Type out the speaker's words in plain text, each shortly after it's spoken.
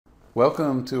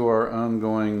Welcome to our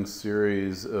ongoing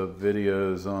series of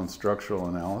videos on structural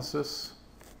analysis.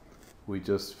 We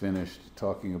just finished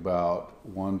talking about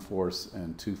one-force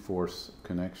and two-force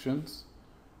connections.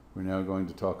 We're now going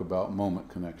to talk about moment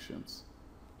connections.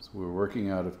 So we're working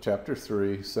out of Chapter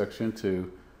 3, Section 2.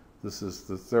 This is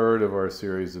the third of our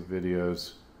series of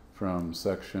videos from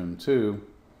Section 2.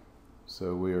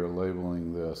 So we are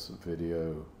labeling this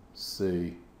Video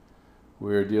C.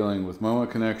 We're dealing with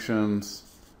moment connections,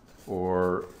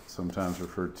 or sometimes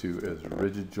referred to as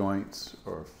rigid joints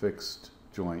or fixed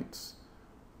joints.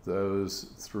 Those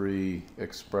three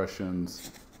expressions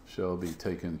shall be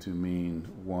taken to mean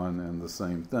one and the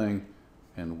same thing,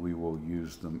 and we will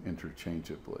use them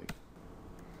interchangeably.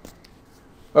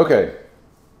 Okay,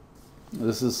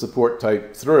 this is support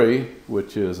type 3,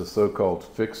 which is a so-called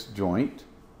fixed joint,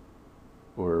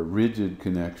 or a rigid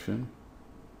connection,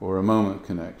 or a moment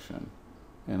connection.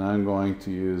 And I'm going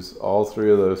to use all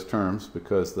three of those terms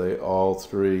because they all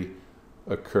three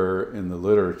occur in the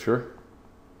literature.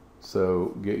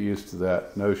 So get used to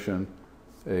that notion.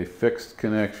 A fixed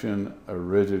connection, a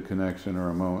rigid connection, or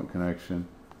a moment connection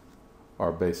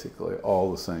are basically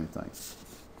all the same thing.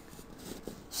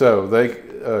 So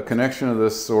a connection of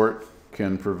this sort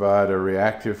can provide a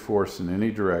reactive force in any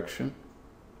direction,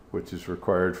 which is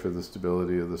required for the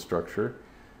stability of the structure,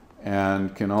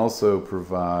 and can also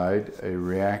provide a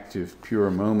reactive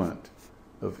pure moment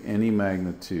of any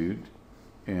magnitude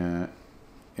and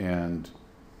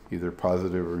either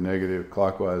positive or negative,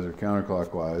 clockwise or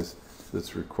counterclockwise,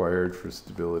 that's required for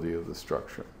stability of the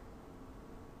structure.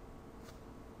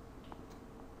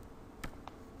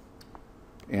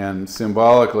 And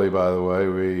symbolically, by the way,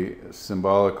 we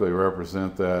symbolically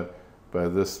represent that by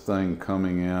this thing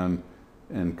coming in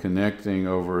and connecting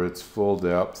over its full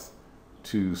depth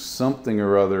to something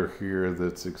or other here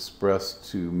that's expressed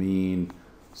to mean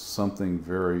something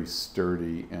very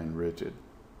sturdy and rigid.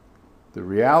 The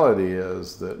reality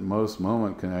is that most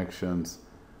moment connections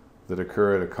that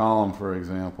occur at a column, for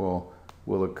example,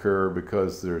 will occur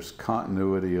because there's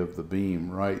continuity of the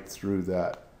beam right through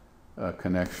that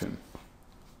connection.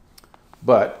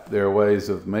 But there are ways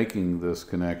of making this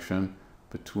connection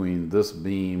between this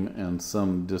beam and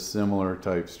some dissimilar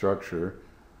type structure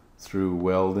through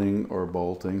welding or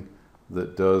bolting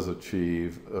that does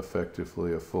achieve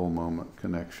effectively a full moment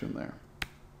connection there,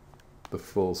 the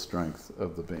full strength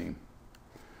of the beam.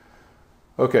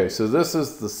 Okay, so this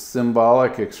is the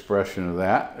symbolic expression of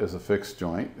that as a fixed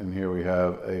joint, and here we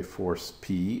have a force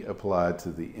P applied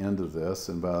to the end of this.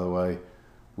 And by the way,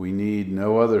 we need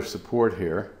no other support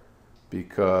here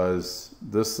because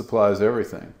this supplies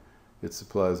everything. It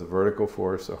supplies a vertical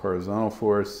force, a horizontal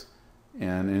force,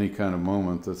 and any kind of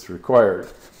moment that's required.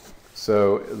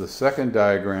 So the second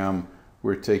diagram,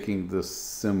 we're taking this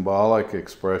symbolic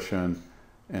expression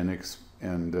and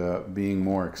being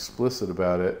more explicit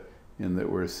about it, in that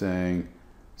we're saying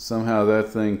somehow that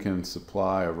thing can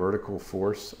supply a vertical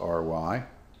force, Ry,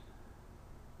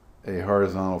 a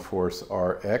horizontal force,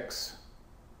 Rx,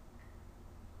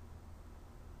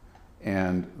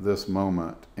 and this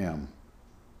moment, M.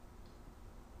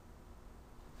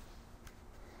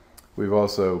 We've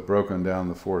also broken down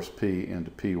the force P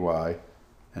into Py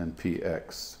and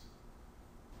Px.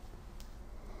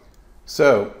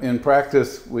 So in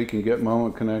practice, we can get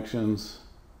moment connections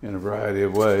in a variety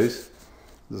of ways.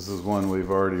 This is one we've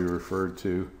already referred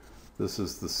to. This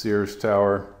is the Sears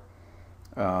Tower.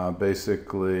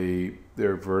 Basically,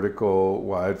 they're vertical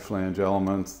wide flange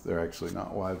elements. They're actually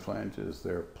not wide flanges.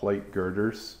 They're plate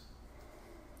girders.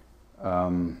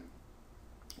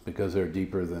 Because they're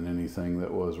deeper than anything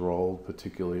that was rolled,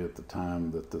 particularly at the time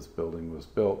that this building was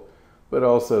built. But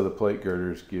also the plate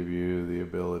girders give you the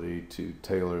ability to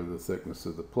tailor the thickness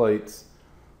of the plates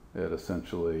at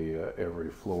essentially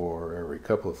every floor, every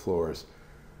couple of floors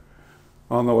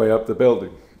on the way up the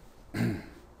building.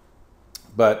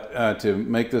 But to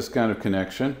make this kind of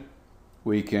connection,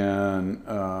 we can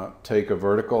take a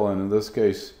vertical, and in this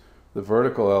case, the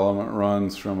vertical element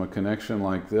runs from a connection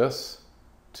like this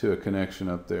to a connection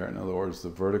up there. In other words, the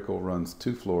vertical runs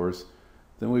 2 floors.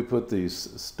 Then we put these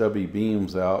stubby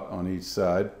beams out on each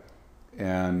side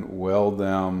and weld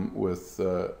them with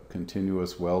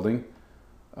continuous welding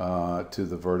to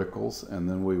the verticals, and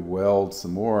then we weld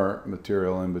some more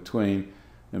material in between.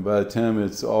 And by the time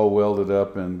it's all welded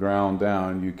up and ground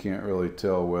down, you can't really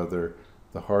tell whether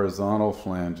the horizontal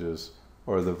flanges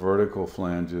or the vertical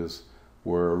flanges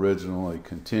were originally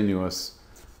continuous,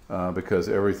 because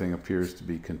everything appears to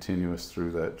be continuous through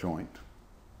that joint.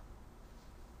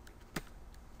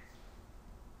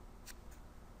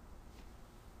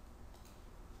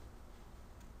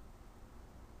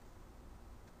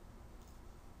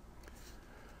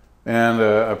 And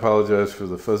I apologize for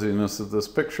the fuzziness of this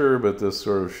picture, but this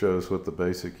sort of shows what the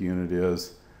basic unit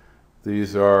is.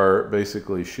 These are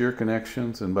basically shear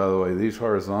connections, and by the way, these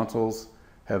horizontals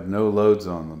have no loads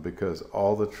on them because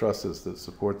all the trusses that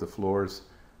support the floors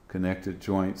connected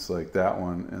joints like that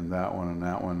one and that one and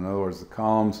that one. In other words, the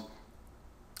columns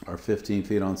are 15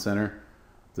 feet on center.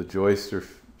 The joists or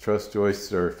truss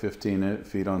joists are 15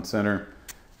 feet on center.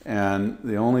 And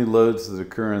the only loads that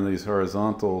occur in these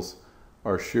horizontals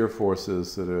are shear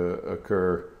forces that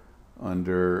occur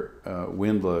under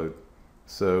wind load.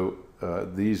 So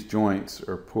these joints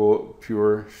are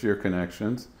pure shear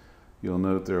connections. You'll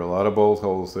note there are a lot of bolt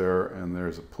holes there, and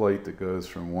there's a plate that goes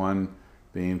from one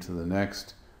beam to the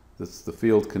next. That's the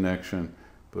field connection.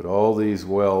 But all these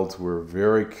welds were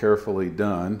very carefully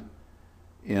done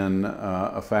in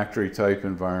a factory type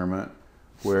environment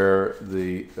where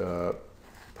the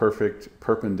perfect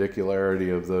perpendicularity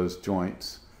of those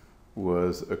joints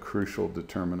was a crucial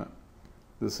determinant.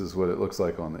 This is what it looks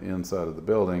like on the inside of the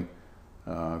building.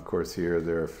 Of course, here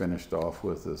they're finished off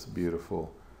with this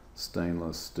beautiful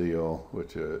stainless steel,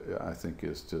 which I think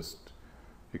is just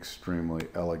extremely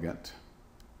elegant.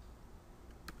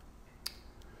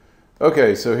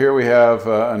 Okay, so here we have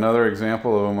another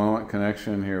example of a moment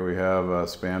connection. Here we have a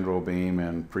spandrel beam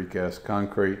and precast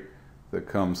concrete that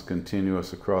comes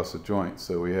continuous across the joint.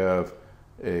 So we have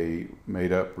a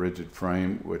made-up rigid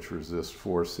frame which resists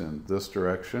force in this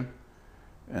direction.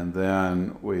 And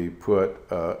then we put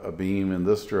a beam in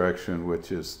this direction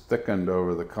which is thickened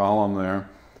over the column there,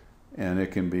 and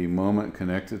it can be moment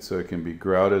connected, so it can be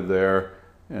grouted there,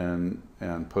 and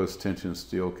post-tension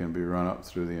steel can be run up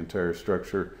through the entire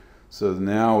structure. So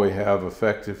now we have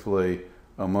effectively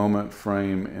a moment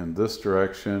frame in this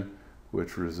direction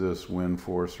which resists wind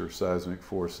force or seismic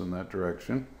force in that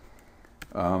direction.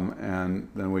 And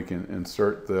then we can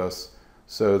insert this.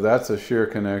 So that's a shear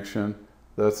connection.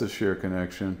 That's a shear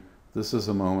connection. This is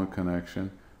a moment connection.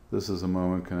 This is a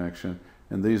moment connection.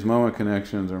 And these moment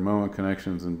connections are moment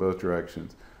connections in both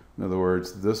directions. In other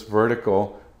words, this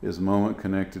vertical is moment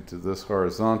connected to this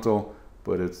horizontal,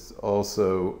 but it's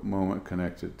also moment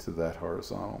connected to that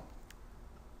horizontal.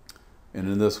 And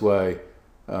in this way,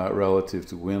 relative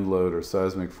to wind load or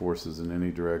seismic forces in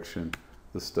any direction,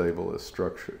 the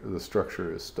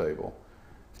structure is stable.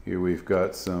 Here we've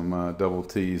got some double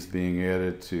T's being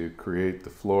added to create the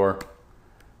floor,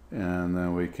 and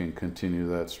then we can continue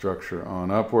that structure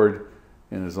on upward,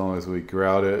 and as long as we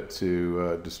grout it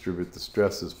to distribute the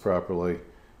stresses properly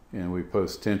and we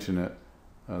post tension it,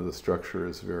 the structure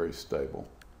is very stable.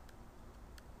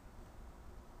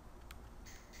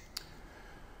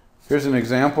 Here's an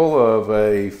example of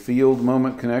a field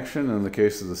moment connection. In the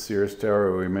case of the Sears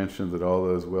Tower, we mentioned that all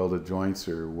those welded joints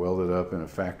are welded up in a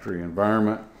factory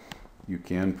environment. You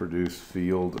can produce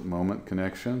field moment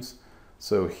connections.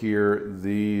 So here,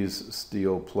 these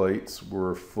steel plates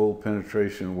were full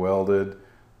penetration welded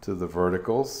to the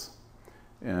verticals.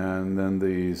 And then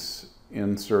these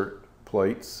insert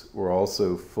plates were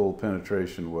also full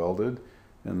penetration welded.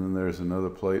 And then there's another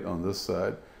plate on this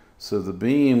side. So the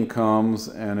beam comes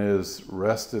and is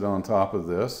rested on top of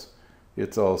this.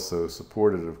 It's also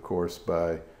supported, of course,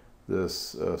 by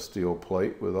this steel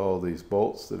plate with all these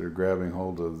bolts that are grabbing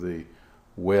hold of the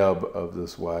web of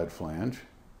this wide flange.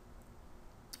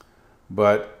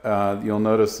 But you'll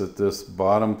notice that this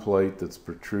bottom plate that's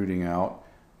protruding out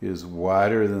is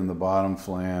wider than the bottom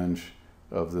flange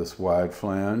of this wide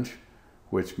flange,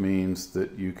 which means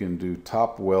that you can do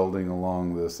top welding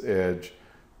along this edge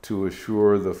to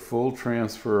assure the full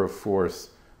transfer of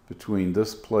force between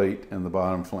this plate and the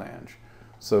bottom flange.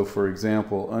 So for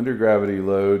example, under gravity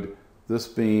load, this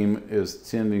beam is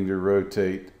tending to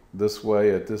rotate this way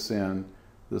at this end.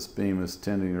 This beam is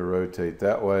tending to rotate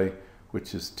that way,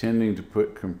 which is tending to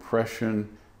put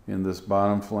compression in this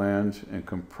bottom flange and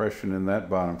compression in that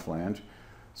bottom flange.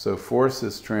 So force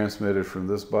is transmitted from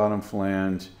this bottom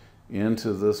flange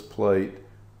into this plate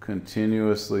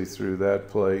continuously through that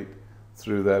plate,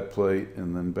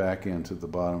 and then back into the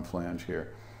bottom flange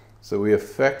here. So we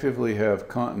effectively have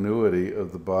continuity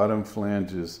of the bottom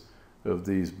flanges of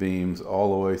these beams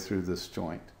all the way through this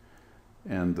joint.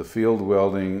 And the field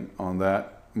welding on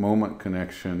that moment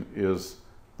connection is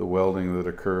the welding that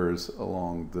occurs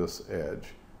along this edge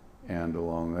and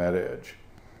along that edge.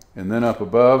 And then up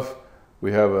above,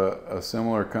 we have a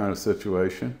similar kind of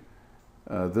situation.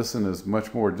 This one is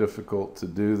much more difficult to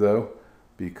do though,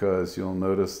 because you'll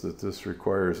notice that this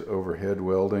requires overhead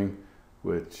welding,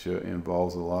 which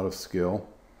involves a lot of skill.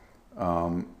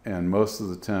 And most of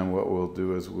the time what we'll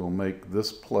do is we'll make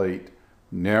this plate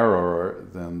narrower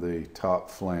than the top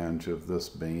flange of this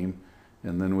beam,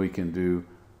 and then we can do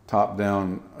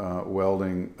top-down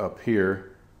welding up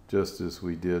here, just as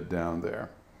we did down there.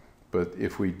 But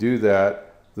if we do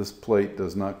that, this plate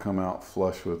does not come out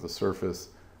flush with the surface,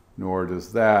 nor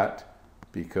does that,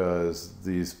 because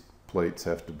these plates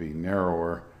have to be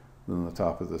narrower than the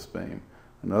top of this beam.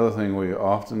 Another thing we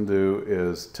often do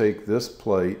is take this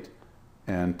plate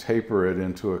and taper it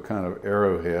into a kind of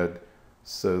arrowhead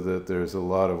so that there's a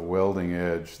lot of welding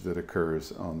edge that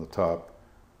occurs on the top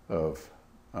of,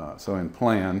 so in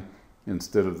plan,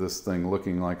 instead of this thing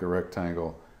looking like a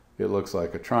rectangle, it looks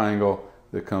like a triangle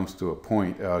that comes to a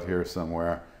point out here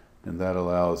somewhere, and that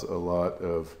allows a lot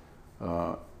of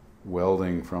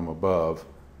welding from above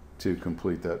to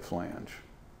complete that flange.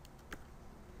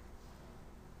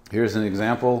 Here's an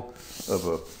example of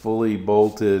a fully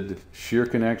bolted shear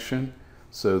connection.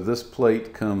 So this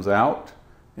plate comes out,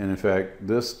 and in fact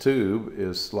this tube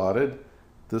is slotted.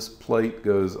 This plate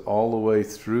goes all the way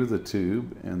through the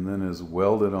tube and then is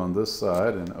welded on this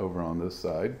side and over on this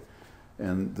side.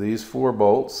 And these 4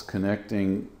 bolts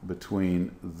connecting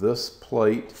between this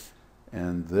plate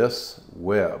and this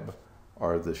web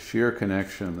are the shear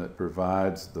connection that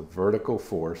provides the vertical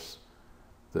force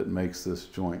that makes this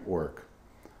joint work.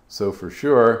 So for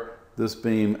sure, this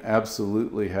beam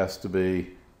absolutely has to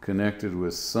be connected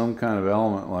with some kind of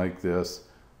element like this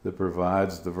that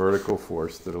provides the vertical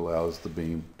force that allows the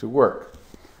beam to work.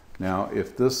 Now,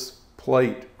 if this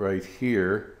plate right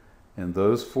here and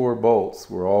those 4 bolts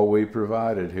were all we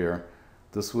provided here,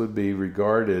 this would be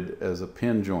regarded as a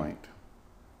pin joint,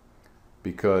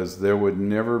 because there would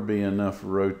never be enough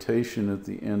rotation at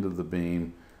the end of the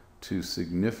beam to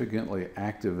significantly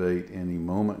activate any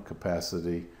moment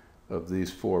capacity of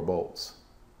these 4 bolts.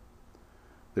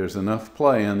 There's enough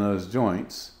play in those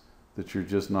joints that you're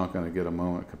just not going to get a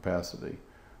moment capacity.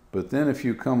 But then if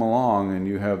you come along and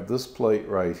you have this plate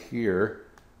right here,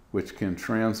 which can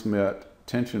transmit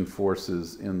tension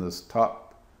forces in this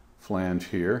top flange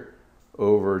here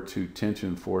over to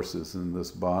tension forces in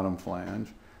this bottom flange,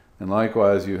 and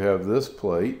likewise you have this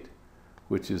plate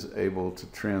which is able to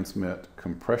transmit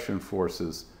compression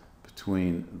forces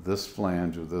between this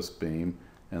flange of this beam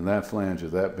and that flange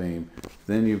of that beam,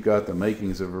 then you've got the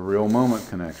makings of a real moment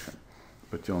connection.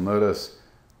 But you'll notice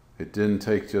it didn't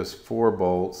take just 4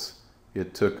 bolts,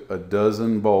 it took a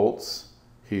dozen bolts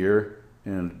here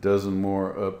and a dozen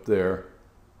more up there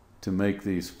to make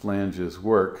these flanges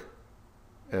work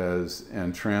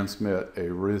and transmit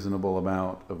a reasonable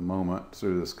amount of moment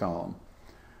through this column.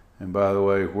 And by the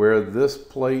way, where this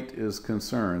plate is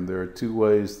concerned, there are 2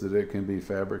 ways that it can be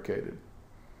fabricated.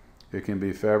 It can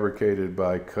be fabricated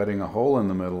by cutting a hole in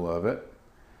the middle of it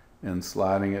and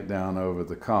sliding it down over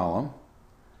the column,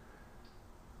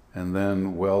 and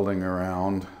then welding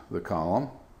around the column.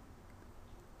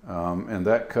 And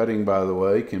that cutting, by the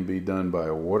way, can be done by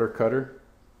a water cutter.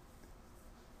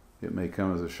 It may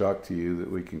come as a shock to you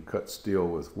that we can cut steel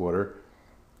with water.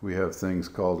 We have things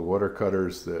called water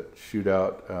cutters that shoot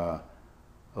out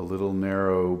a little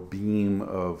narrow beam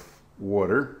of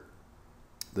water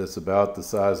that's about the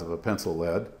size of a pencil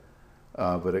lead,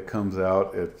 but it comes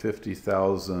out at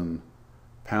 50,000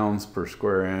 pounds per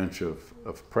square inch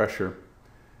of pressure,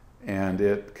 and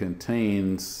it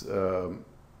contains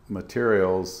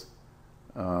materials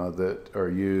that are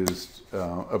used,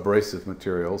 abrasive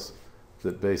materials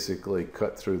that basically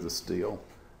cut through the steel,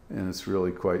 and it's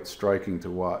really quite striking to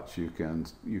watch. You can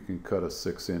cut a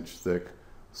 6-inch thick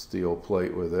steel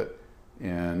plate with it,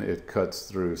 and it cuts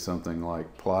through something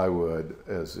like plywood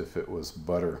as if it was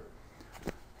butter.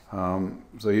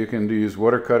 So you can use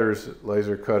water cutters,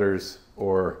 laser cutters,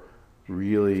 or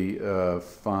really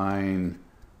fine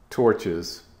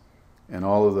torches, and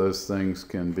all of those things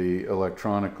can be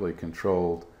electronically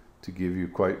controlled to give you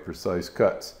quite precise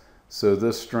cuts. So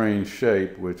this strange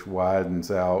shape, which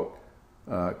widens out,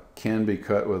 can be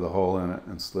cut with a hole in it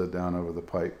and slid down over the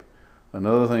pipe.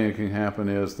 Another thing that can happen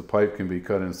is the pipe can be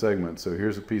cut in segments. So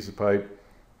here's a piece of pipe,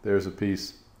 there's a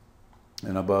piece,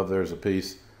 and above there's a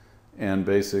piece. And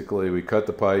basically we cut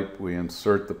the pipe, we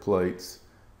insert the plates,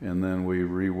 and then we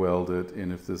re-weld it.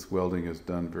 And if this welding is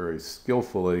done very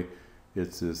skillfully,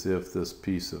 it's as if this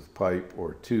piece of pipe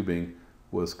or tubing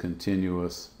was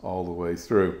continuous all the way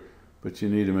through. But you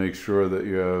need to make sure that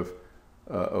you have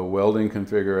a welding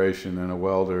configuration and a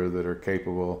welder that are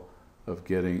capable of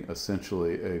getting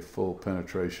essentially a full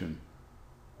penetration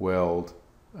weld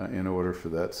in order for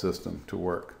that system to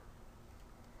work.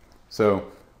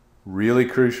 So really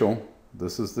crucial,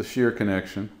 this is the shear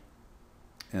connection,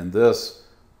 and this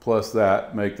plus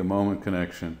that make the moment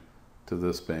connection to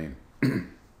this beam.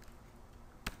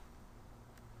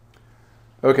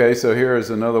 Okay, so here is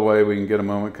another way we can get a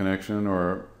moment connection,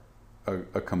 or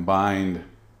a combined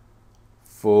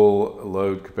full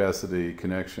load capacity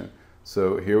connection.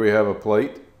 So here we have a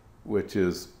plate which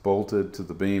is bolted to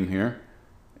the beam here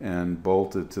and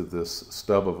bolted to this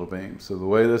stub of a beam. So the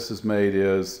way this is made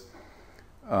is,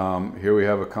 here we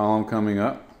have a column coming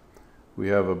up. We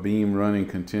have a beam running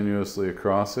continuously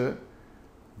across it.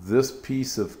 This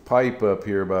piece of pipe up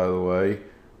here, by the way,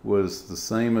 was the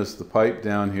same as the pipe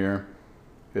down here,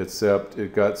 except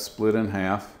it got split in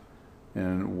half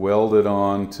and welded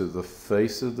on to the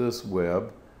face of this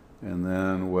web and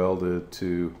then welded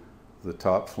to the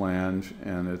top flange,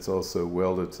 and it's also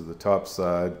welded to the top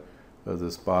side of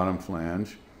this bottom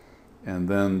flange. And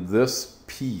then this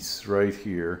piece right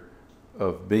here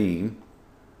of beam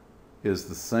is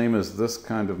the same as this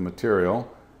kind of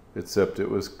material, except it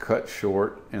was cut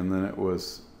short and then it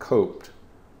was coped.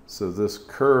 So this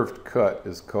curved cut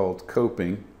is called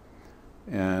coping,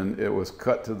 and it was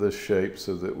cut to this shape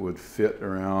so that it would fit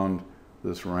around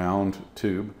this round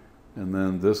tube, and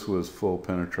then this was full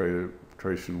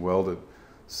penetration welded.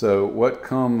 So what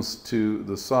comes to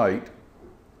the site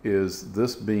is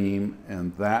this beam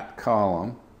and that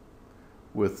column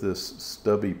with this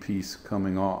stubby piece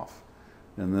coming off.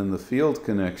 And then the field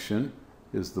connection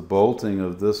is the bolting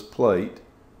of this plate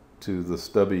to the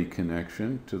stubby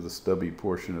connection, to the stubby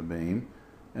portion of beam,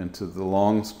 and to the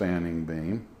long spanning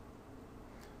beam.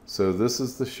 So this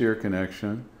is the shear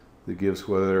connection that gives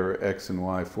whatever X and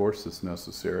Y force is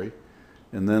necessary.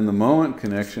 And then the moment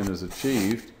connection is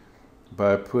achieved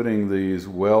by putting these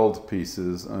weld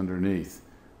pieces underneath,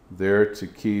 there to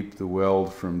keep the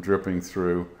weld from dripping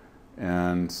through,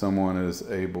 and someone is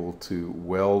able to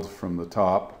weld from the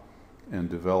top and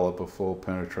develop a full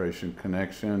penetration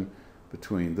connection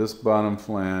between this bottom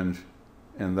flange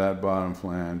and that bottom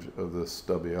flange of this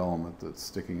stubby element that's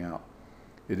sticking out.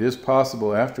 It is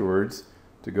possible afterwards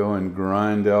to go and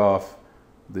grind off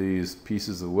these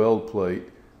pieces of weld plate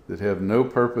that have no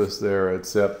purpose there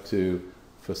except to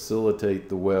facilitate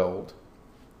the weld.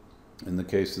 In the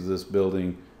case of this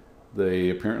building, they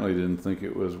apparently didn't think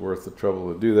it was worth the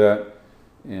trouble to do that.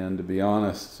 And to be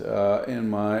honest, in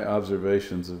my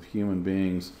observations of human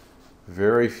beings,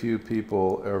 very few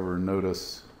people ever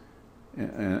notice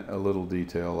a little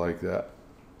detail like that.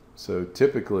 So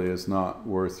typically it's not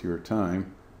worth your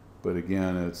time, but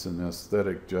again, it's an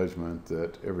aesthetic judgment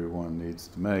that everyone needs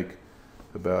to make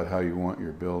about how you want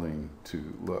your building to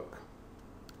look.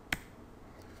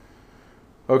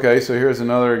 Okay, so here's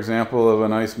another example of a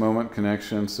nice moment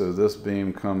connection. So this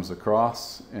beam comes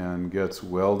across and gets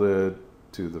welded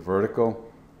to the vertical,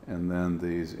 and then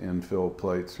these infill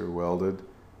plates are welded.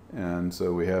 And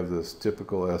so we have this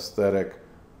typical aesthetic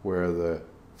where the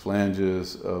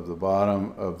flanges of the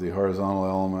bottom of the horizontal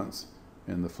elements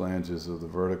and the flanges of the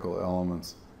vertical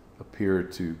elements appear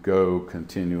to go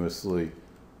continuously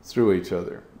through each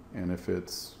other. And if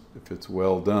it's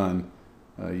well done,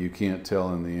 you can't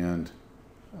tell in the end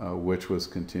which was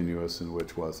continuous and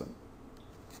which wasn't.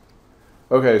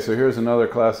 Okay, so here's another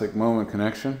classic moment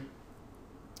connection.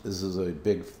 This is a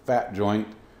big fat joint,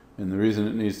 and the reason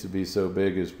it needs to be so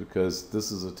big is because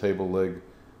this is a table leg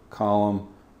column,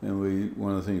 and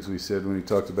one of the things we said when we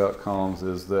talked about columns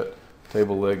is that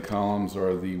table leg columns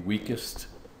are the weakest,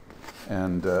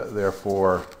 and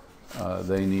therefore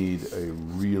they need a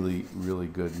really, really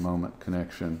good moment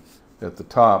connection at the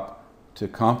top to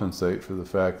compensate for the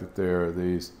fact that there are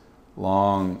these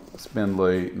long,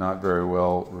 spindly, not very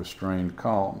well restrained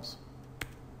columns.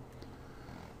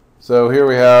 So here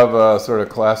we have a sort of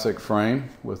classic frame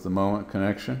with the moment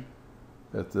connection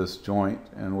at this joint,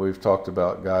 and we've talked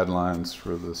about guidelines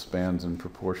for the spans and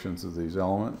proportions of these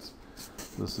elements.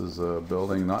 This is a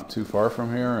building not too far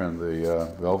from here in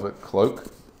the Velvet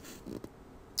Cloak.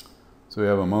 So we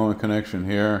have a moment connection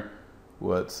here,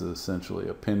 what's essentially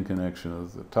a pin connection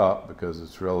at the top because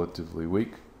it's relatively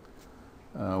weak.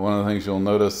 One of the things you'll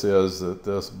notice is that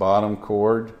this bottom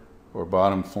cord or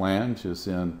bottom flange is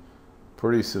in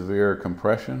pretty severe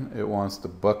compression. It wants to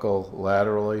buckle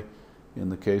laterally. In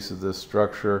the case of this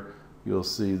structure, you'll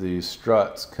see these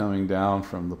struts coming down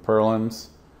from the purlins.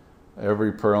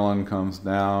 Every purlin comes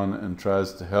down and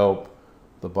tries to help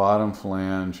the bottom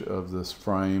flange of this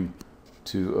frame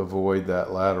to avoid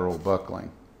that lateral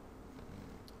buckling.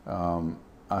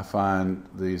 I find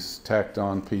these tacked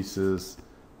on pieces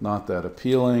not that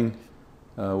appealing,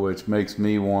 which makes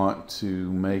me want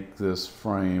to make this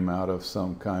frame out of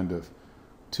some kind of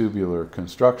tubular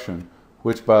construction,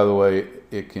 which, by the way,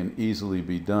 it can easily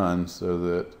be done so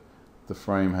that the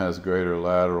frame has greater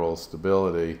lateral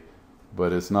stability,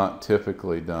 but it's not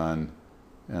typically done.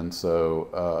 And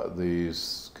so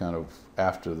these kind of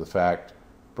after the fact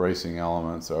bracing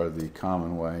elements are the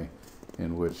common way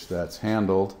in which that's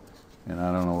handled. And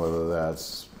I don't know whether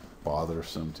that's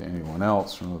bothersome to anyone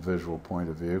else from a visual point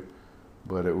of view,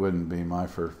 but it wouldn't be my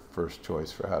first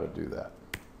choice for how to do that.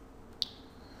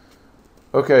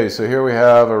 Okay, so here we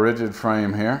have a rigid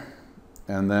frame here,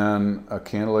 and then a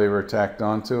cantilever tacked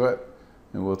onto it.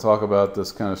 And we'll talk about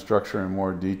this kind of structure in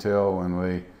more detail when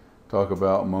we talk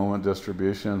about moment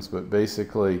distributions, but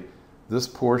basically this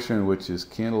portion which is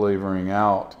cantilevering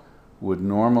out would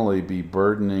normally be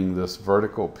burdening this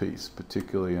vertical piece,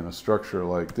 particularly in a structure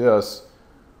like this,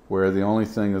 where the only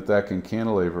thing that can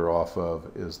cantilever off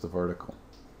of is the vertical.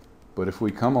 But if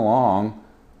we come along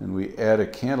and we add a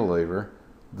cantilever,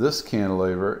 this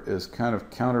cantilever is kind of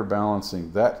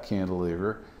counterbalancing that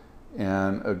cantilever,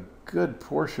 and a good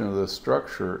portion of the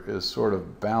structure is sort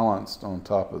of balanced on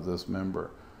top of this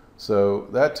member. So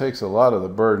that takes a lot of the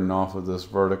burden off of this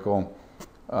vertical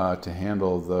to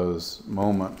handle those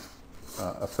moment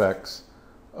effects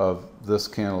of this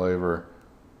cantilever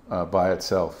by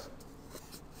itself.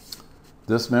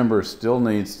 This member still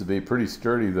needs to be pretty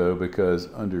sturdy though, because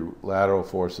under lateral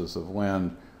forces of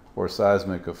wind or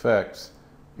seismic effects,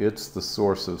 it's the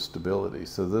source of stability.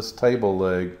 So this table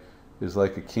leg is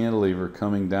like a cantilever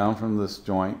coming down from this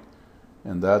joint,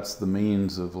 and that's the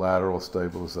means of lateral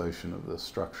stabilization of this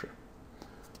structure.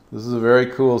 This is a very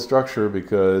cool structure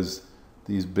because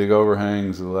these big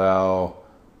overhangs allow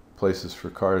places for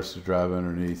cars to drive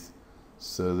underneath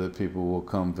so that people will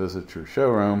come visit your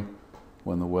showroom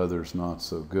when the weather's not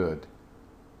so good.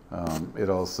 It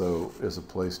also is a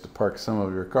place to park some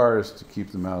of your cars to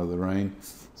keep them out of the rain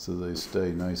so they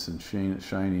stay nice and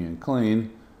shiny and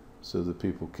clean, so that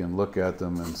people can look at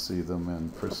them and see them in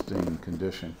pristine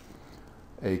condition.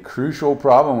 A crucial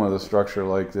problem with a structure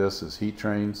like this is heat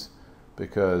trains,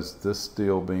 because this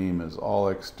steel beam is all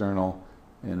external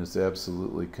and it's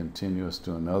absolutely continuous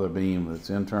to another beam that's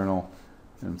internal,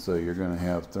 and so you're going to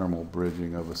have thermal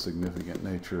bridging of a significant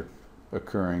nature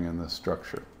occurring in this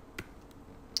structure.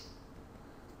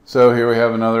 So here we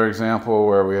have another example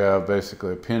where we have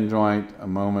basically a pin joint, a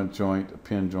moment joint, a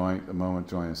pin joint, a moment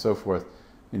joint, and so forth.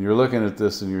 And you're looking at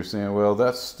this and you're saying, well,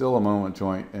 that's still a moment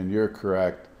joint, and you're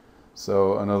correct.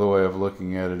 So another way of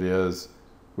looking at it is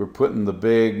we're putting the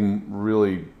big,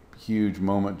 really huge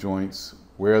moment joints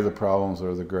where the problems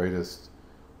are the greatest,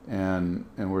 and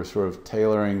we're sort of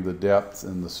tailoring the depth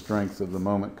and the strength of the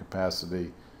moment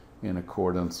capacity in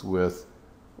accordance with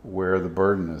where the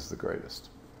burden is the greatest.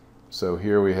 So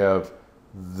here we have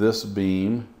this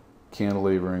beam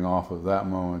cantilevering off of that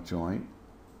moment joint,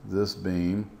 this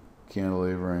beam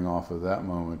cantilevering off of that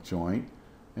moment joint,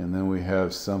 and then we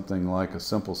have something like a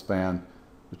simple span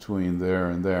between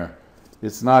there and there.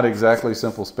 It's not exactly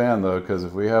simple span though, because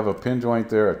if we have a pin joint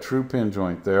there, a true pin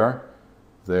joint there,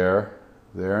 there,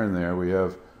 and there, we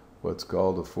have what's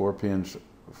called a four-hinged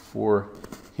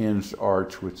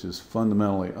arch, which is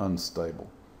fundamentally unstable.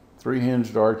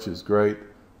 Three-hinged arch is great,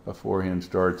 a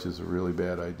four-hinged arch is a really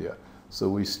bad idea. So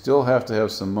we still have to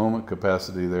have some moment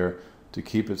capacity there to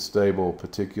keep it stable,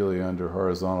 particularly under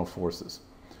horizontal forces.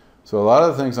 So a lot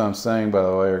of the things I'm saying, by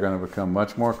the way, are going to become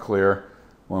much more clear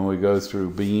when we go through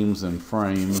beams and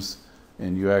frames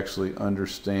and you actually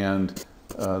understand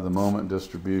the moment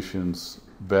distributions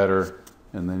better,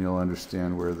 and then you'll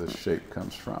understand where this shape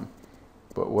comes from.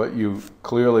 But what you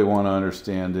clearly want to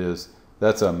understand is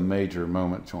that's a major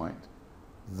moment joint.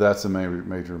 That's a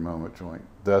major moment joint.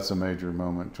 That's a major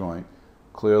moment joint.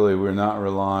 Clearly we're not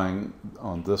relying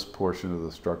on this portion of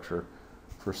the structure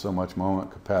for so much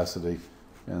moment capacity,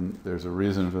 and there's a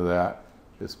reason for that.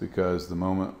 It's because the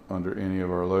moment under any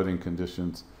of our loading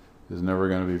conditions is never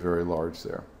going to be very large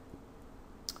there.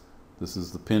 This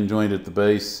is the pin joint at the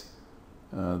base.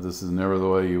 This is never the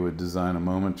way you would design a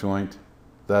moment joint.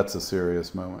 That's a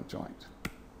serious moment joint.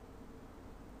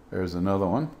 There's another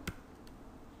one.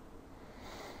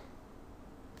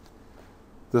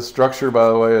 This structure, by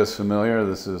the way, is familiar.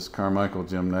 This is Carmichael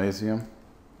Gymnasium.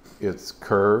 It's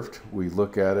curved. We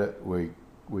look at it. We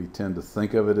tend to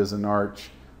think of it as an arch.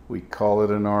 We call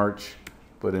it an arch,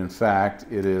 but in fact,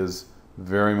 it is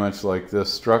very much like this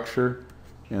structure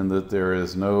in that there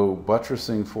is no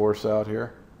buttressing force out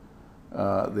here.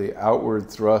 The outward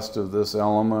thrust of this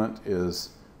element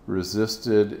is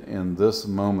resisted in this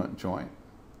moment joint.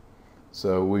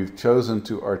 So we've chosen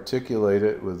to articulate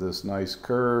it with this nice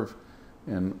curve,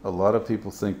 and a lot of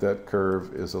people think that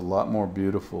curve is a lot more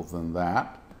beautiful than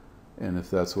that. And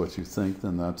if that's what you think,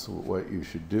 then that's what you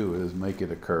should do, is make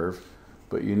it a curve.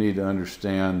 But you need to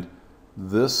understand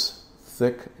this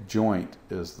thick joint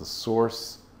is the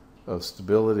source of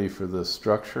stability for this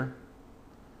structure.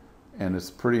 And it's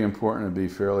pretty important to be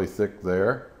fairly thick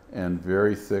there and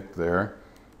very thick there.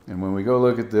 And when we go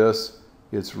look at this,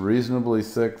 It's reasonably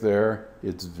thick there.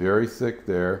 It's very thick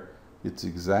there. It's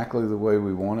exactly the way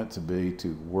we want it to be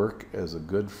to work as a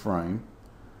good frame.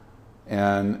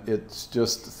 And it's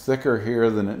just thicker here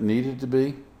than it needed to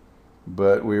be,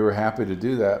 but we were happy to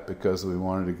do that because we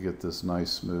wanted to get this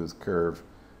nice smooth curve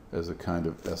as a kind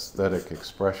of aesthetic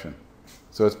expression.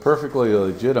 So it's perfectly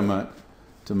legitimate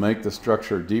to make the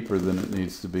structure deeper than it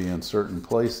needs to be in certain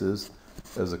places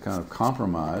as a kind of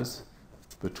compromise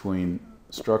between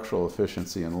structural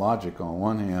efficiency and logic on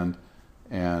one hand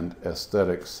and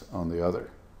aesthetics on the other.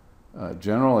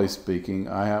 Generally speaking,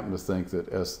 I happen to think that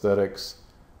aesthetics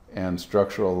and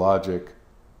structural logic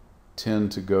tend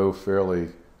to go fairly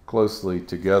closely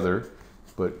together,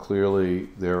 but clearly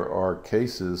there are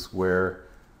cases where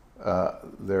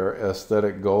there are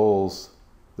aesthetic goals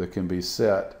that can be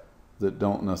set that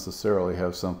don't necessarily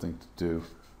have something to do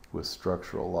with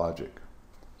structural logic.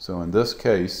 So in this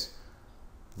case,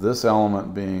 this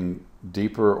element being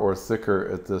deeper or thicker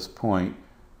at this point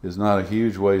is not a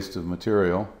huge waste of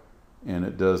material, and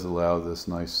it does allow this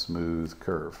nice smooth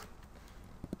curve.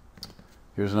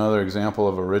 Here's another example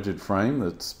of a rigid frame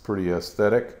that's pretty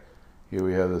aesthetic. Here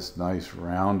we have this nice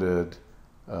rounded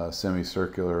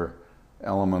semicircular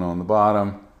element on the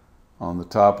bottom. On the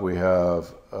top we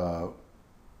have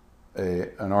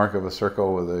an arc of a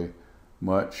circle with a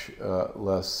much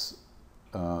less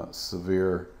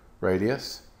severe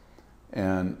radius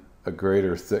and a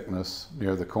greater thickness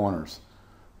near the corners.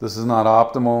 This is not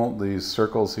optimal. These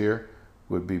circles here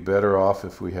would be better off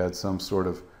if we had some sort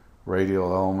of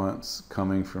radial elements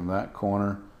coming from that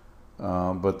corner,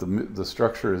 but the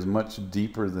structure is much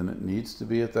deeper than it needs to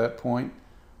be at that point,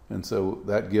 and so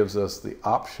that gives us the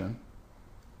option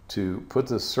to put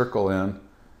this circle in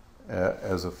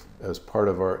as part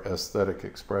of our aesthetic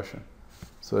expression.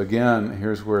 So again,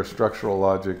 here's where structural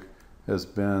logic has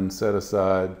been set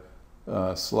aside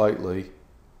slightly,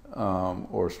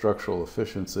 or structural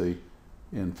efficiency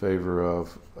in favor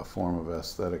of a form of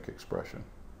aesthetic expression.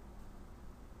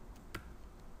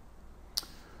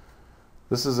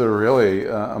 This is a really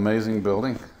amazing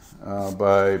building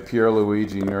by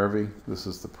Pierluigi Nervi. This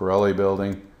is the Pirelli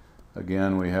building.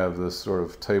 Again, we have this sort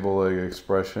of table leg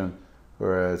expression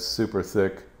where it's super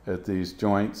thick at these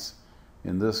joints.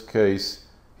 In this case,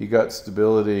 he got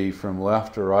stability from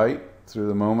left to right through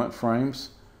the moment frames,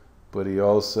 but he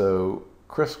also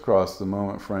crisscrossed the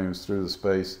moment frames through the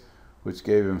space, which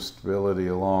gave him stability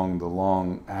along the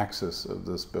long axis of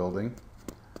this building.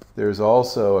 There's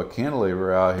also a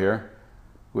cantilever out here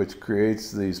which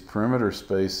creates these perimeter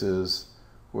spaces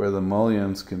where the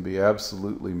mullions can be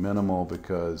absolutely minimal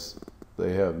because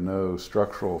they have no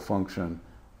structural function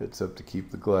except to keep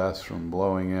the glass from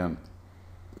blowing in.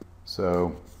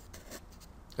 So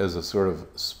as a sort of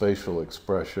spatial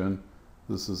expression,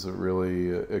 this is a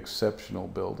really exceptional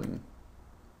building.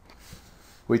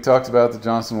 We talked about the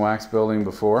Johnson Wax building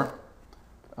before.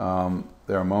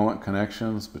 There are moment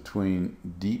connections between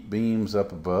deep beams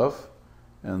up above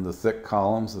and the thick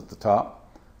columns at the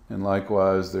top, and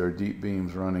likewise there are deep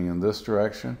beams running in this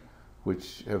direction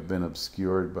which have been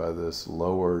obscured by this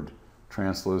lowered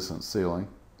translucent ceiling.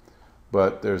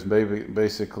 But there's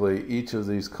basically each of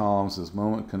these columns is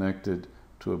moment connected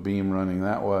to a beam running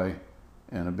that way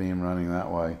and a beam running that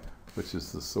way, which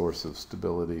is the source of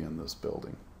stability in this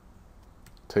building.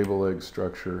 Table leg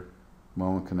structure,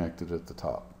 moment connected at the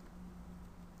top.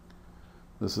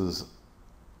 This is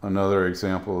another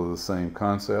example of the same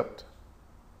concept,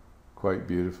 quite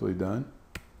beautifully done.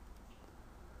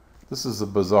 This is a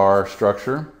bizarre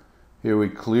structure. Here we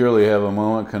clearly have a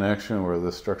moment connection where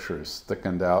the structure is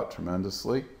thickened out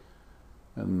tremendously,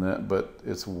 but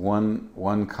it's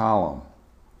one column.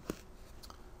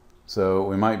 So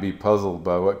we might be puzzled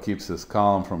by what keeps this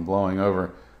column from blowing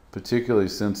over, particularly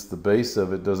since the base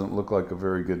of it doesn't look like a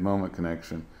very good moment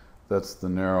connection. That's the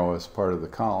narrowest part of the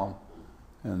column.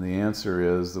 And the answer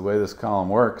is, the way this column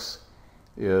works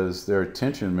is there are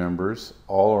tension members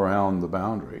all around the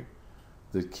boundary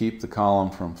that keep the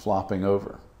column from flopping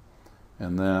over.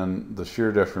 And then the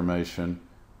shear deformation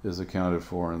is accounted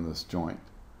for in this joint.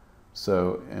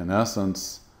 So in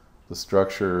essence, the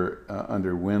structure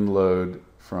under wind load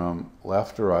from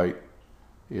left to right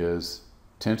is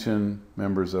tension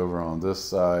members over on this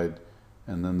side,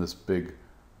 and then this big,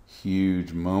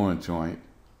 huge moment joint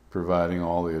providing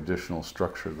all the additional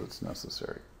structure that's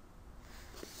necessary.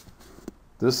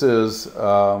 This is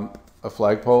a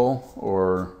flagpole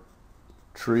or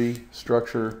tree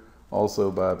structure, also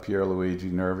by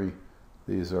Pierluigi Nervi.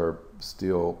 These are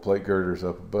steel plate girders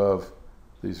up above.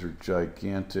 These are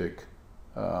gigantic,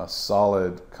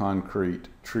 solid concrete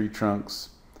tree trunks.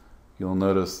 You'll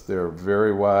notice they're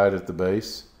very wide at the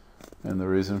base, And the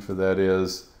reason for that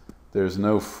is there's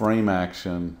no frame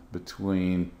action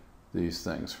between these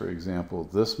things. For example,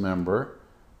 this member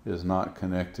is not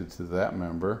connected to that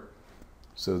member,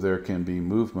 so there can be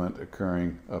movement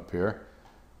occurring up here.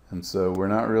 And so we're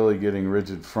not really getting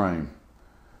rigid frame.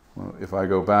 Well, if I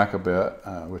go back a bit,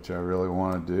 which I really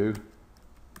want to do,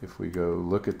 if we go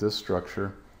look at this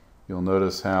structure, you'll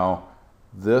notice how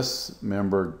this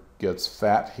member gets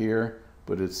fat here,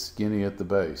 but it's skinny at the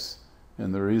base.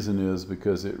 And the reason is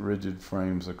because it rigid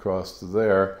frames across to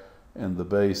there, and the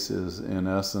base is in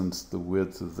essence the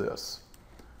width of this.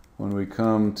 When we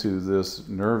come to this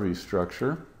nervy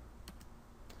structure,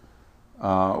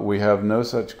 we have no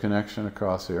such connection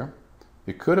across here.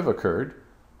 It could have occurred,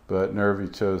 but Nervi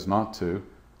chose not to,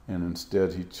 and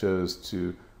instead he chose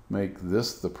to make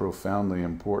this the profoundly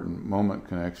important moment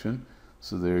connection.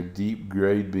 So there are deep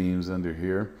grade beams under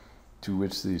here to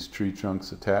which these tree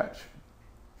trunks attach,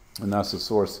 and that's the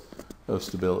source of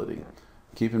stability.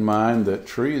 Keep in mind that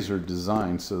trees are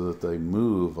designed so that they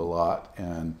move a lot,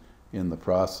 and in the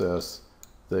process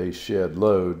they shed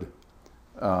load.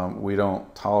 We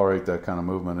don't tolerate that kind of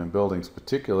movement in buildings,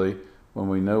 particularly when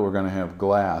we know we're going to have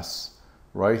glass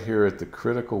right here at the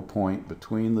critical point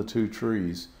between the two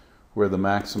trees where the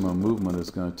maximum movement is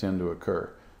going to tend to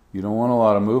occur. You don't want a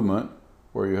lot of movement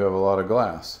where you have a lot of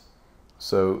glass.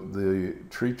 So the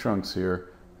tree trunks here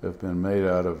have been made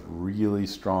out of really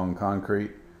strong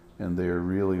concrete, and they are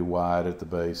really wide at the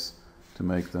base to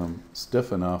make them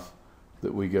stiff enough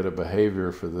that we get a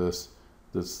behavior for this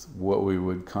that's what we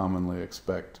would commonly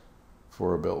expect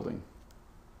for a building.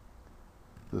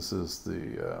 This is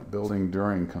the building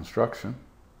during construction.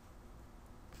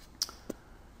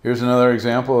 Here's another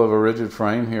example of a rigid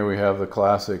frame. Here we have the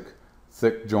classic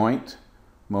thick joint,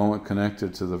 moment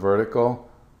connected to the vertical,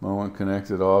 moment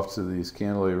connected off to these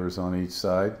cantilevers on each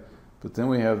side. But then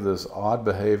we have this odd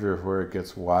behavior where it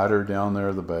gets wider down there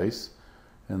at the base.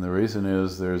 And the reason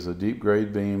is there's a deep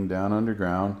grade beam down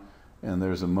underground, and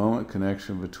there's a moment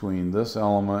connection between this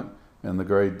element and the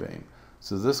grade beam.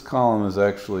 So this column is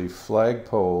actually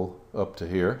flagpole up to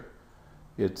here.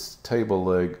 It's table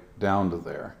leg down to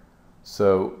there.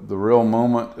 So the real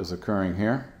moment is occurring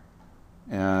here,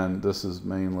 and this is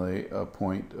mainly a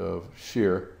point of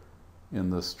shear in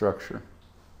this structure.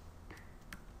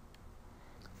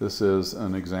 This is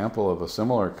an example of a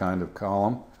similar kind of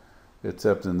column,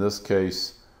 except in this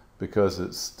case, because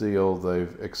it's steel,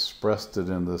 they've expressed it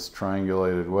in this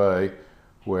triangulated way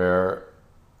where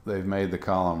they've made the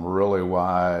column really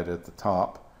wide at the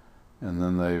top, and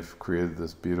then they've created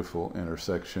this beautiful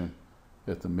intersection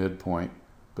at the midpoint.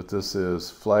 But this is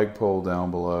flagpole down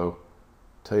below,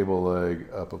 table leg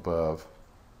up above,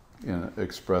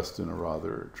 expressed in a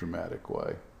rather dramatic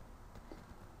way.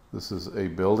 This is a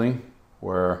building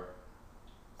where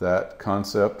that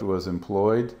concept was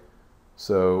employed.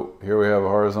 So here we have a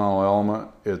horizontal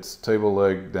element. It's table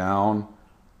leg down,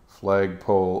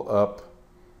 flagpole up,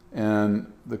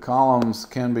 and the columns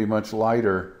can be much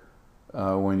lighter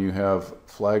when you have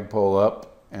flagpole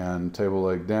up and table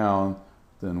leg down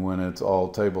than when it's all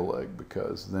table leg,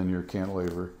 because then your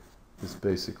cantilever is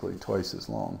basically twice as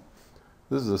long.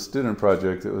 This is a student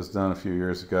project that was done a few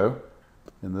years ago.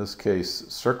 In this case,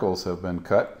 circles have been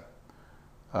cut.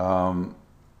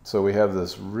 So we have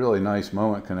this really nice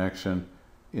moment connection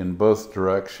in both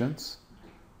directions,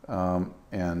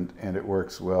 and it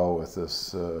works well with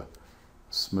this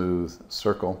smooth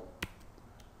circle.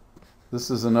 This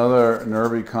is another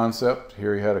Nervi concept.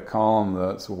 Here he had a column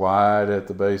that's wide at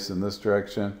the base in this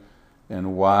direction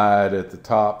and wide at the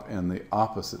top in the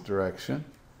opposite direction,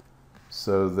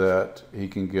 so that he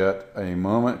can get a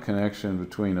moment connection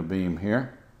between a beam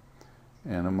here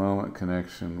and a moment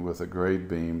connection with a grade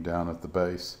beam down at the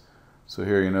base. So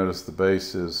here you notice the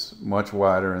base is much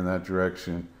wider in that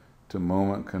direction to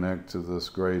moment connect to this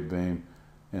grade beam,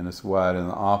 and it's wide in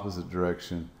the opposite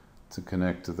direction to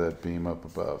connect to that beam up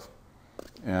above.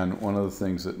 And one of the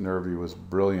things that Nervi was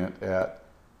brilliant at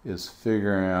is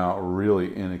figuring out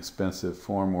really inexpensive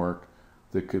formwork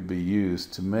that could be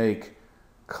used to make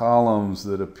columns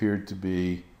that appeared to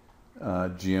be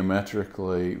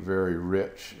geometrically very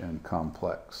rich and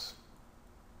complex.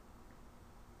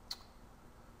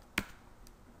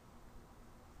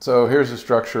 So here's a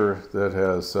structure that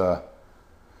has a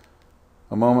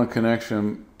moment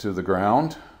connection to the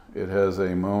ground. It has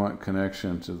a moment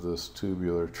connection to this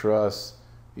tubular truss.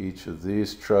 Each of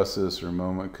these trusses are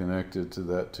moment connected to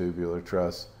that tubular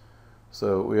truss.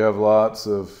 So we have lots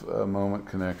of moment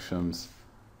connections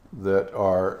that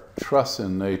are truss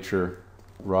in nature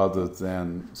rather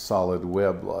than solid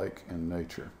web-like in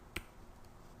nature.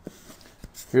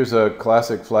 Here's a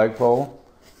classic flagpole,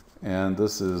 and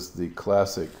this is the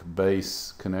classic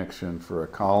base connection for a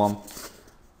column.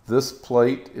 This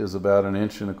plate is about 1.25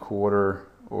 inches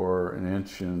or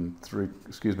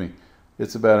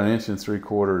it's about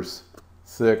 1.75 inches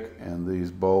thick, and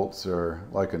these bolts are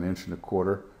like 1.25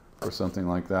 inches or something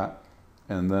like that.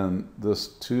 And then this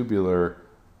tubular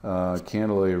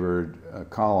cantilevered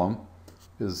column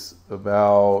is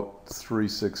about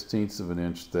 3/16 of an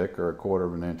inch thick, or 1/4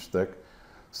 of an inch thick.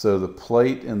 So the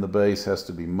plate in the base has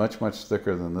to be much, much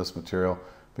thicker than this material,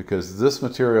 because this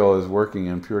material is working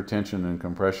in pure tension and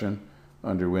compression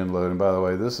under wind load. And by the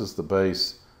way, this is the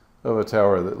base of a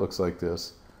tower that looks like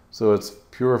this. So it's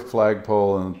pure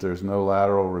flagpole, and there's no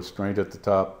lateral restraint at the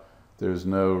top. There's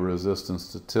no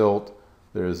resistance to tilt.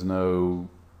 There's no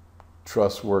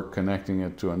truss work connecting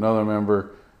it to another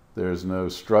member. There's no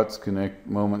struts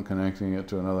moment connecting it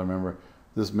to another member.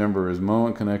 This member is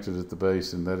moment connected at the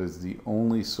base, and that is the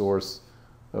only source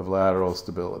of lateral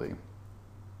stability.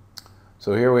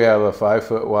 So here we have a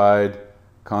 5-foot wide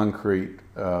concrete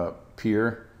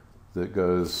pier that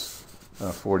goes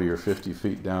 40 or 50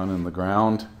 feet down in the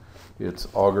ground. It's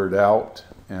augered out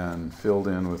and filled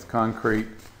in with concrete,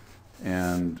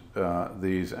 and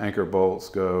these anchor bolts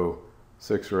go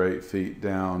 6 or 8 feet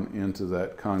down into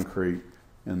that concrete,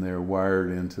 and they're wired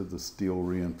into the steel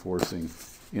reinforcing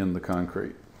in the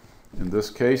concrete. In this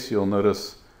case, you'll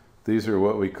notice these are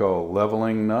what we call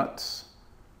leveling nuts.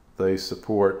 They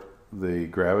support the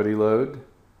gravity load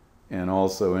and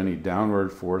also any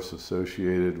downward force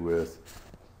associated with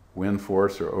wind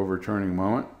force or overturning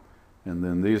moment. And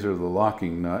then these are the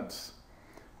locking nuts.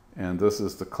 And this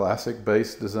is the classic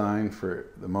base design for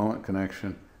the moment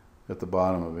connection at the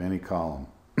bottom of any column.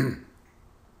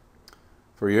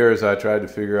 For years, I tried to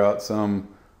figure out some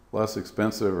less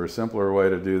expensive or simpler way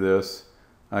to do this.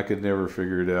 I could never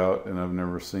figure it out, and I've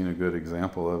never seen a good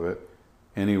example of it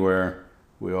anywhere.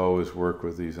 We always work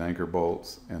with these anchor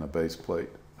bolts and a base plate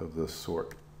of this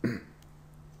sort.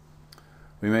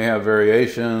 We may have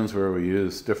variations where we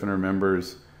use stiffener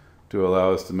members to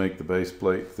allow us to make the base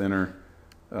plate thinner.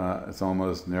 It's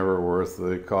almost never worth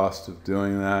the cost of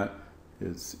doing that.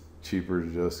 It's cheaper to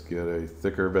just get a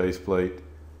thicker base plate,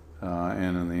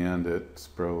 and in the end it's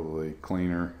probably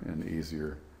cleaner and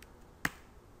easier.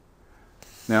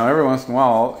 Now every once in a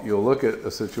while you'll look at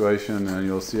a situation and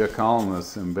you'll see a column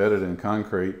that's embedded in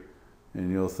concrete, and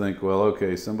you'll think, well,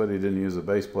 okay, somebody didn't use a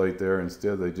base plate there.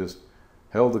 Instead they just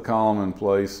held the column in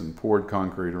place and poured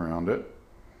concrete around it.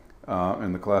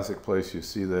 And the classic place you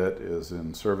see that is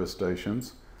in service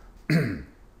stations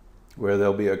where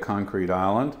there'll be a concrete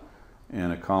island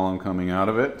and a column coming out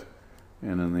of it,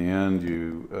 and in the end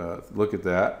you look at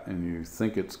that and you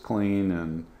think it's clean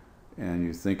and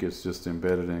you think it's just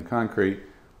embedded in concrete,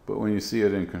 but when you see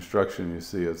it in construction, you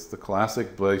see it's the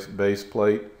classic base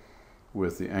plate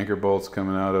with the anchor bolts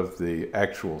coming out of the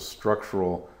actual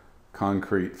structural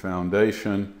concrete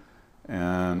foundation,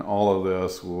 and all of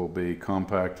this will be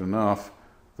compact enough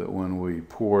that when we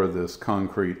pour this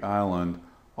concrete island,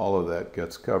 all of that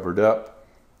gets covered up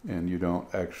and you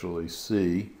don't actually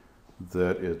see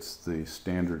that it's the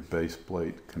standard base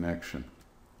plate connection.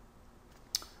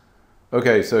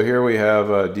 Okay, so here we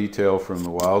have a detail from the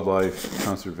Wildlife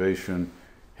Conservation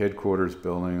Headquarters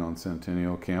building on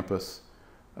Centennial Campus.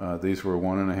 These were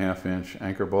 1.5 inch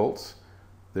anchor bolts.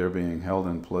 They're being held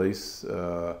in place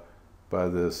by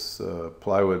this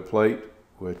plywood plate,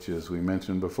 which, as we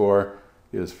mentioned before,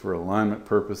 is for alignment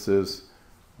purposes.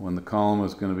 When the column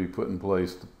is going to be put in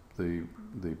place, the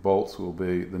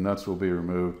nuts will be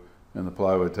removed and the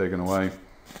plywood taken away.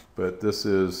 But this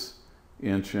is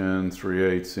 1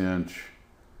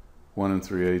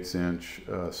 3/8 inch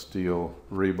steel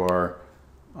rebar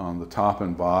on the top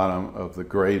and bottom of the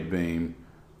grade beam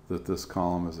that this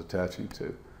column is attaching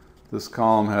to. This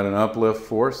column had an uplift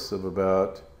force of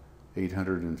about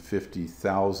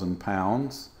 850,000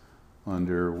 pounds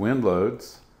under wind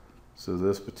loads. So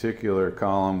this particular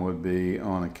column would be,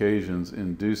 on occasions,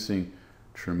 inducing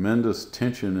tremendous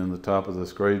tension in the top of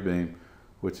this grade beam,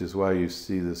 which is why you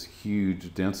see this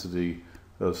huge density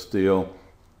of steel.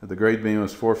 The grade beam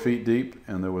was 4 feet deep,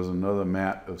 and there was another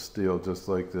mat of steel just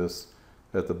like this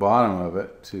at the bottom of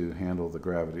it to handle the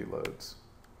gravity loads.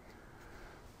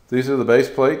 These are the base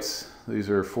plates. These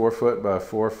are 4 foot by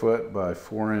 4 foot by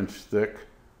 4 inch thick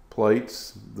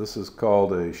plates. This is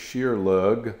called a shear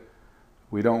lug.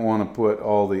 We don't want to put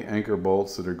all the anchor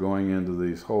bolts that are going into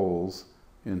these holes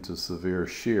into severe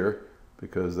shear,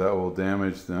 because that will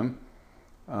damage them.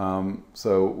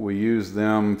 So we use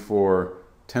them for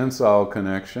tensile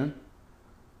connection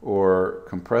or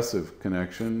compressive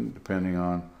connection, depending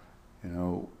on,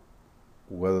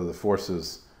 whether the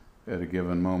forces at a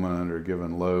given moment under a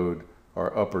given load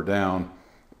are up or down,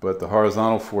 but the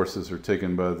horizontal forces are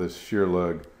taken by this shear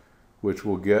lug, which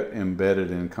will get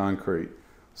embedded in concrete.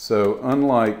 So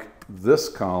unlike this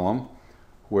column,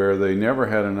 where they never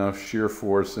had enough shear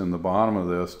force in the bottom of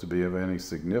this to be of any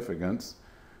significance,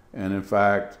 and in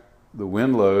fact, the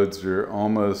wind loads are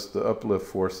almost, the uplift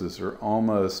forces are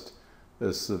almost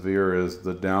as severe as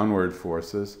the downward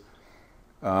forces.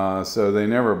 So they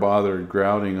never bothered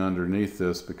grouting underneath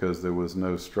this because there was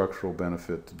no structural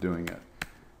benefit to doing it.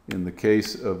 In the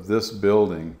case of this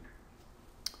building,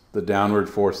 the downward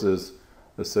forces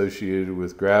associated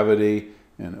with gravity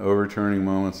and overturning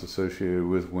moments associated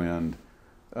with wind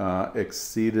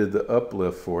exceeded the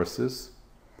uplift forces.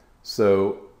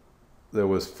 So there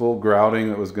was full grouting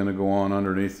that was going to go on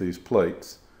underneath these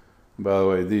plates. And by the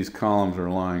way, these columns are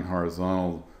lying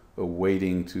horizontal,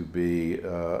 waiting to be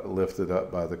lifted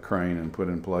up by the crane and put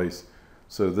in place.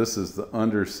 So this is the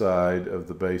underside of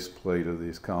the base plate of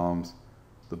these columns.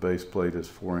 The base plate is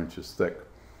 4 inches thick.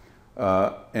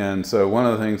 And so one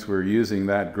of the things we're using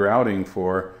that grouting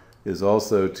for is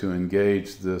also to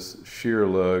engage this shear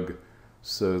lug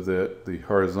so that the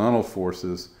horizontal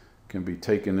forces can be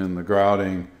taken in the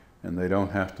grouting and they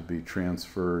don't have to be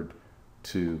transferred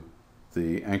to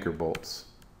the anchor bolts.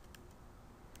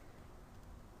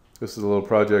 This is a little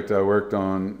project I worked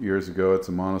on years ago. It's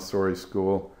a Montessori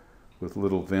school with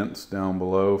little vents down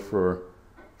below for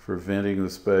venting the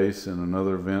space and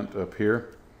another vent up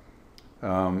here.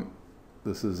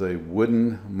 This is a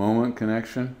wooden moment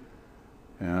connection,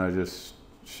 and I just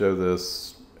show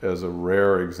this as a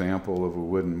rare example of a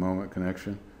wooden moment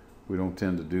connection. We don't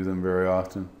tend to do them very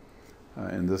often.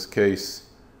 In this case,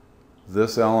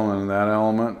 this element and that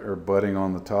element are butting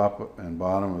on the top and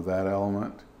bottom of that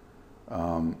element.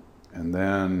 And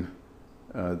then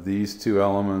these two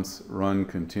elements run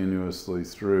continuously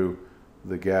through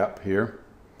the gap here.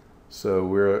 So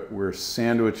we're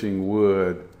sandwiching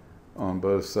wood on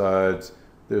both sides.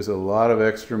 There's a lot of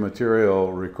extra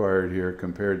material required here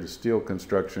compared to steel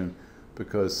construction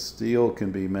because steel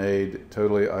can be made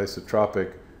totally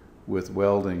isotropic with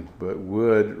welding, but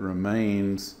wood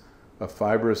remains a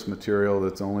fibrous material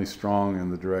that's only strong in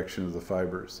the direction of the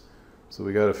fibers. So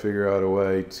we got to figure out a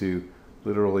way to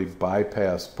literally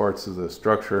bypass parts of the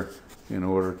structure in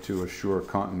order to assure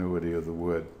continuity of the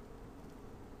wood.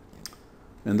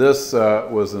 And this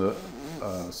was a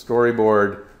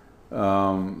storyboard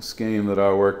scheme that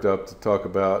I worked up to talk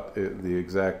about the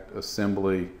exact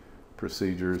assembly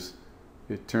procedures.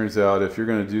 It turns out if you're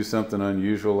going to do something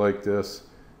unusual like this,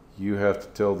 you have to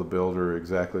tell the builder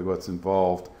exactly what's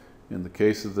involved. In the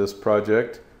case of this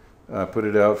project, I put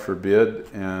it out for bid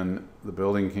and the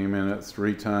building came in at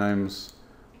 3 times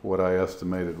what I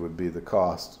estimated would be the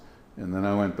cost. And then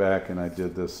I went back and I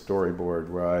did this storyboard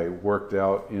where I worked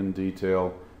out in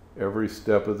detail every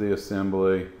step of the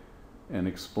assembly and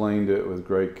explained it with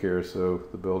great care so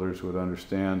the builders would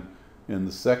understand. And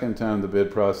the second time the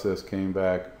bid process came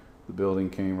back, the building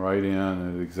came right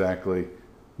in at exactly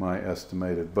my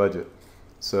estimated budget.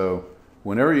 So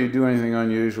whenever you do anything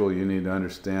unusual, you need to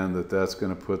understand that that's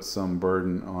going to put some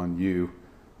burden on you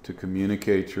to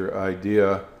communicate your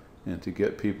idea and to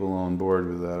get people on board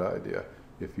with that idea.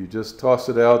 If you just toss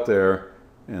it out there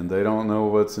and they don't know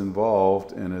what's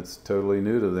involved and it's totally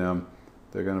new to them,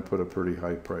 they're going to put a pretty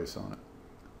high price on it.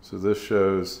 So this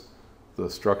shows the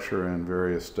structure and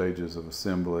various stages of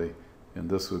assembly, and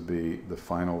this would be the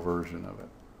final version of it.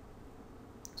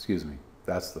 Excuse me,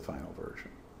 that's the final version.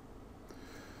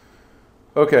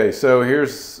 Okay, so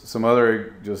here's some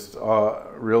other just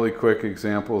really quick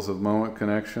examples of moment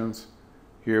connections.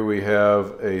 Here we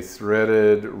have a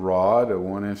threaded rod, a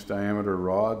 1-inch diameter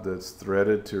rod that's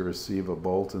threaded to receive a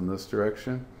bolt in this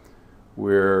direction.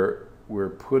 We're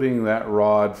putting that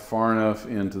rod far enough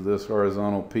into this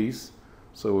horizontal piece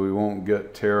so we won't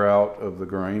get tear out of the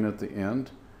grain at the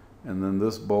end. And then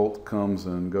this bolt comes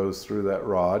and goes through that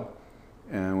rod.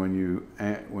 And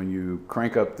when you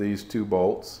crank up these 2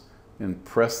 bolts and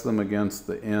press them against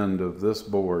the end of this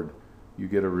board, you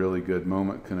get a really good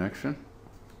moment connection.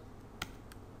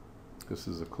 This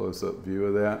is a close-up view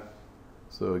of that.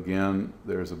 So again,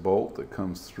 there's a bolt that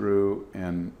comes through,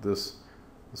 and this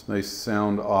may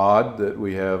sound odd that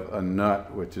we have a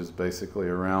nut, which is basically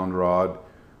a round rod,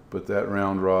 but that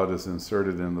round rod is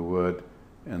inserted in the wood,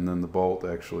 and then the bolt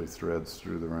actually threads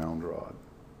through the round rod.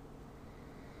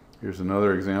 Here's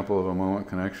another example of a moment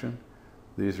connection.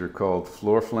 These are called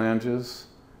floor flanges.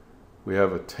 We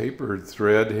have a tapered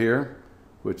thread here,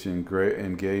 which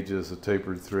engages a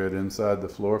tapered thread inside the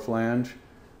floor flange,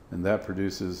 and that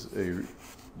produces a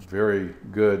very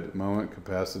good moment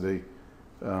capacity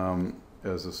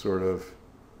as a sort of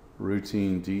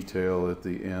routine detail at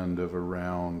the end of a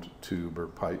round tube or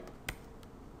pipe.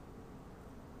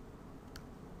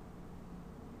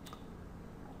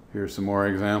 Here's some more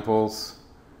examples.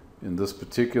 In this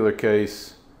particular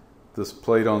case, this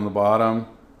plate on the bottom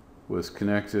was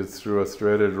connected through a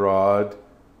threaded rod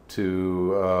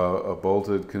to a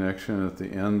bolted connection at the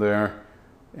end there.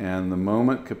 And the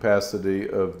moment capacity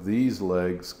of these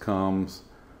legs comes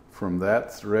from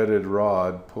that threaded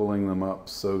rod pulling them up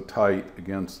so tight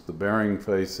against the bearing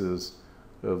faces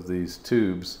of these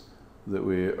tubes that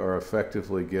we are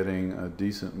effectively getting a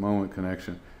decent moment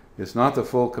connection. It's not the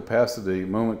full capacity,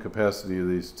 moment capacity of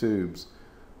these tubes,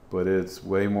 but it's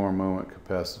way more moment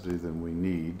capacity than we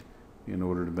need in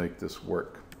order to make this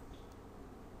work.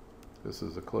 This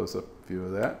is a close-up view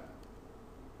of that,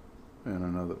 and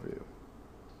another view.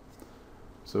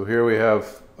 So here we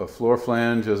have a floor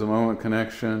flange as a moment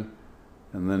connection,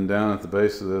 and then down at the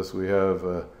base of this we have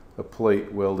a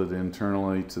plate welded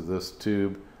internally to this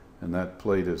tube, and that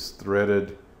plate is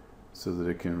threaded so that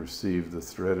it can receive the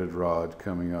threaded rod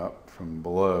coming up from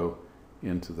below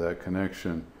into that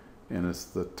connection. And it's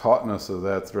the tautness of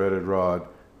that threaded rod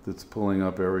that's pulling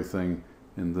up everything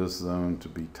in this zone to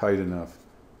be tight enough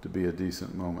to be a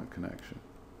decent moment connection.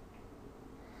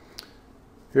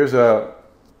 Here's a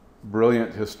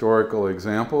brilliant historical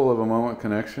example of a moment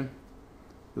connection.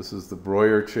 This is the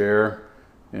Breuer chair,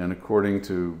 and according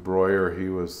to Breuer, he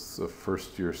was a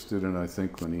first-year student, I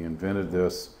think, when he invented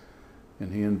this.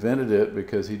 And he invented it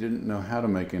because he didn't know how to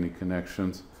make any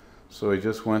connections, so he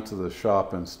just went to the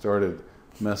shop and started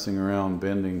messing around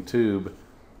bending tube,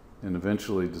 and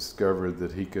eventually discovered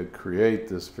that he could create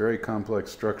this very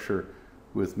complex structure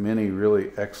with many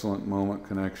really excellent moment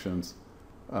connections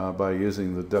by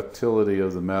using the ductility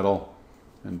of the metal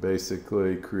and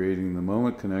basically creating the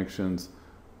moment connections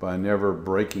by never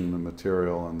breaking the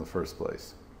material in the first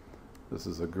place. This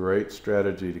is a great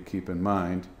strategy to keep in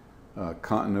mind.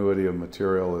 Continuity of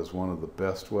material is one of the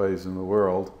best ways in the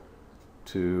world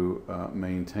to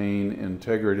maintain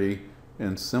integrity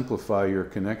and simplify your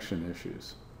connection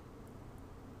issues.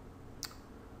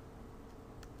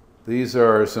 These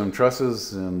are some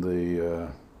trusses in the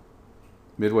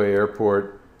Midway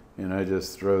Airport, and I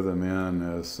just throw them in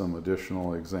as some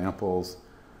additional examples.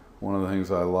 One of the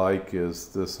things I like is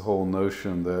this whole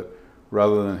notion that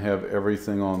rather than have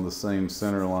everything on the same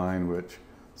center line, which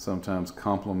sometimes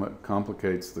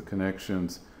complicates the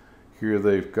connections, here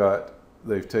they've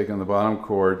taken the bottom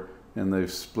cord and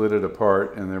they've split it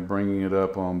apart, and they're bringing it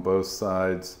up on both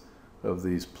sides of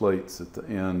these plates at the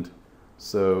end.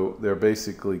 So they're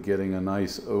basically getting a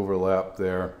nice overlap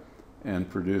there and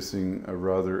producing a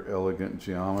rather elegant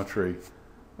geometry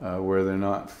where they're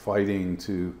not fighting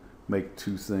to make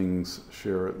two things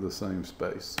share the same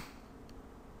space.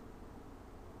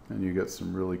 And you get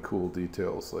some really cool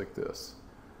details like this.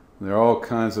 And there are all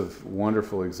kinds of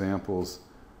wonderful examples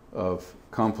of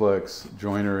complex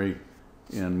joinery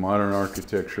in modern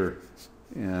architecture,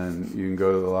 and you can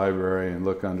go to the library and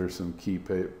look under some key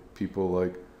people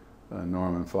like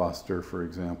Norman Foster, for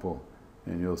example,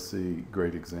 and you'll see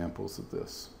great examples of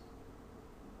this.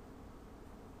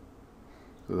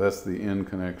 So that's the end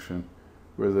connection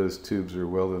where those tubes are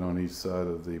welded on each side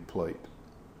of the plate.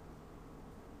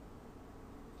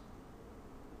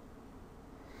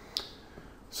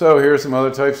 So here are some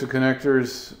other types of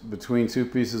connectors. Between two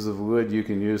pieces of wood, you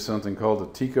can use something called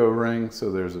a Tico ring. So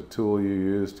there's a tool you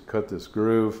use to cut this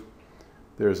groove.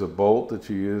 There's a bolt that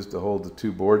you use to hold the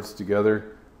two boards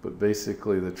together, but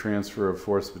basically the transfer of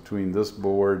force between this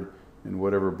board and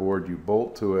whatever board you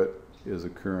bolt to it is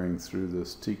occurring through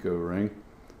this Tico ring.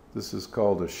 This is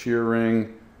called a shear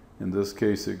ring. In this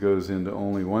case, it goes into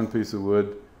only one piece of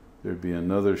wood. There'd be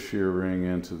another shear ring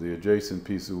into the adjacent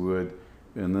piece of wood,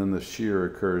 and then the shear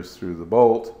occurs through the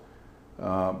bolt,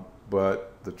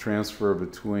 but the transfer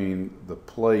between the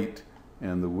plate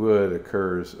and the wood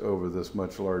occurs over this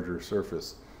much larger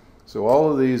surface. So all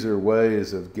of these are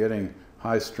ways of getting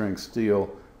high-strength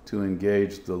steel to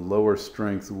engage the lower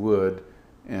strength wood,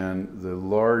 and the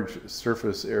large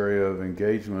surface area of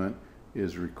engagement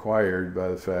is required by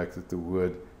the fact that the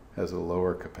wood has a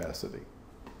lower capacity.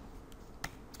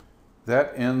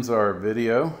 That ends our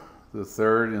video, the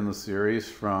third in the series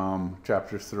from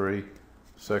Chapter 3,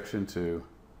 Section 2.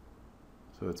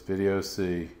 So it's Video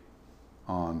C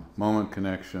on moment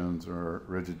connections or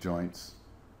rigid joints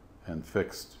and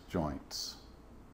fixed joints.